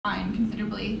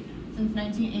considerably since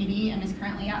 1980 and is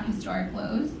currently at historic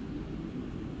lows.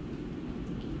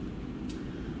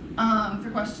 For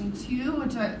question 2,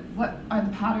 what are the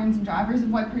patterns and drivers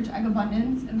of white perch egg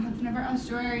abundance in the Hudson River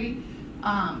estuary?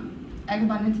 Egg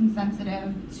abundance is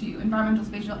sensitive to environmental,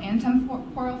 spatial, and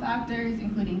temporal factors,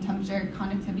 including temperature,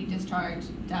 conductivity, discharge,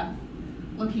 depth,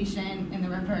 location in the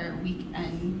river, week,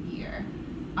 and year.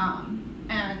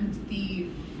 And the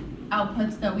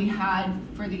outputs that we had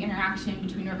for the interaction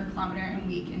between river kilometer and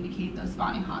week indicate those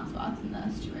spawning hotspots in the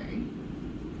estuary.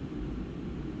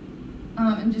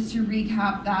 And just to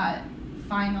recap that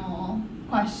final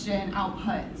question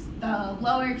outputs, the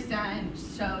lower extent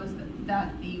shows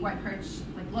that the white perch,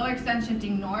 lower extent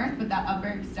shifting north, but that upper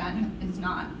extent is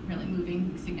not really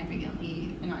moving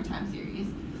significantly in our time series.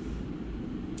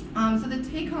 So the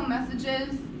take-home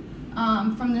messages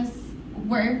from this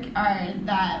work are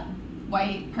that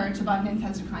white perch abundance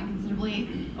has declined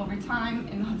considerably over time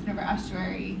in the Hudson River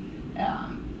estuary.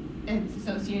 It's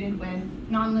associated with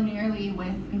non-linearly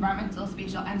with environmental,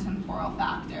 spatial, and temporal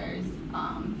factors,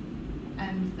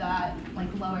 and that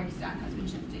lower extent has been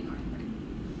shifting northward.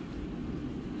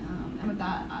 And with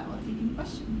that, I will take any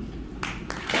questions.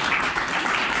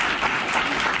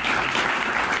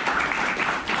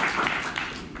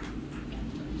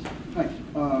 Hi,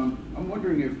 I'm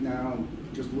wondering if now,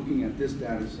 just looking at this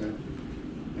data set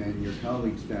and your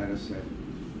colleagues' data set,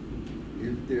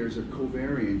 if there's a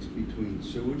covariance between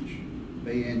sewage,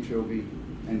 bay anchovy,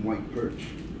 and white perch,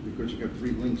 because you've got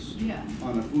 3 links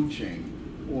on a food chain,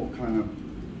 all kind of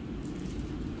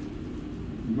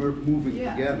moving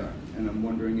together. And I'm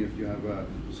wondering if you have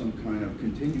some kind of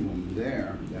continuum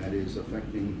there that is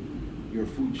affecting your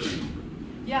food chain.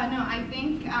 Yeah, no, I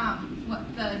think what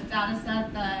the data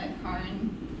set that Karin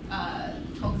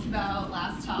told us about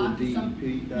last talk the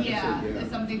DEP data set, is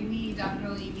something we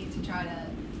definitely need to try to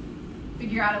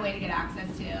figure out a way to get access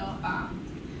to,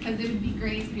 because it would be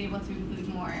great to be able to include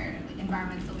more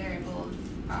environmental variables.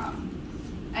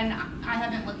 And I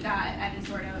haven't looked at any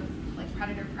sort of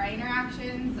predator-prey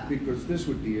interactions. Because this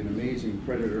would be an amazing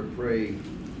predator-prey,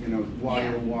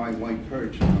 Y-O-Y white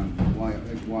perch on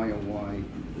Y-O-Y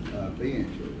bay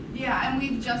anchovy. Yeah, and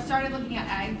we've just started looking at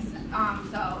eggs,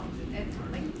 so it's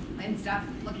and stuff,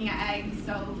 looking at eggs,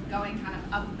 so going kind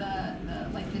of up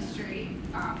the history,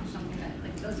 something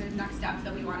that those are the next steps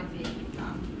that we want to take.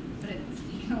 But it's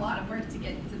taken a lot of work to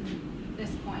get to this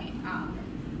point.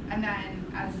 And then,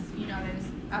 as you know, there's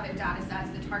other data sets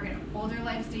that target older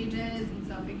life stages, and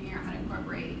so figuring out how to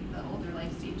incorporate the older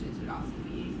life stages would also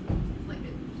be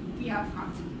we have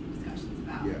constant discussions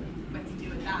about what to do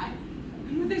with that.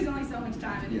 There's only so much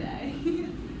time in a day.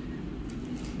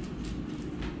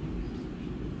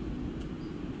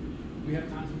 We have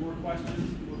time for more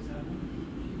questions. What's happening?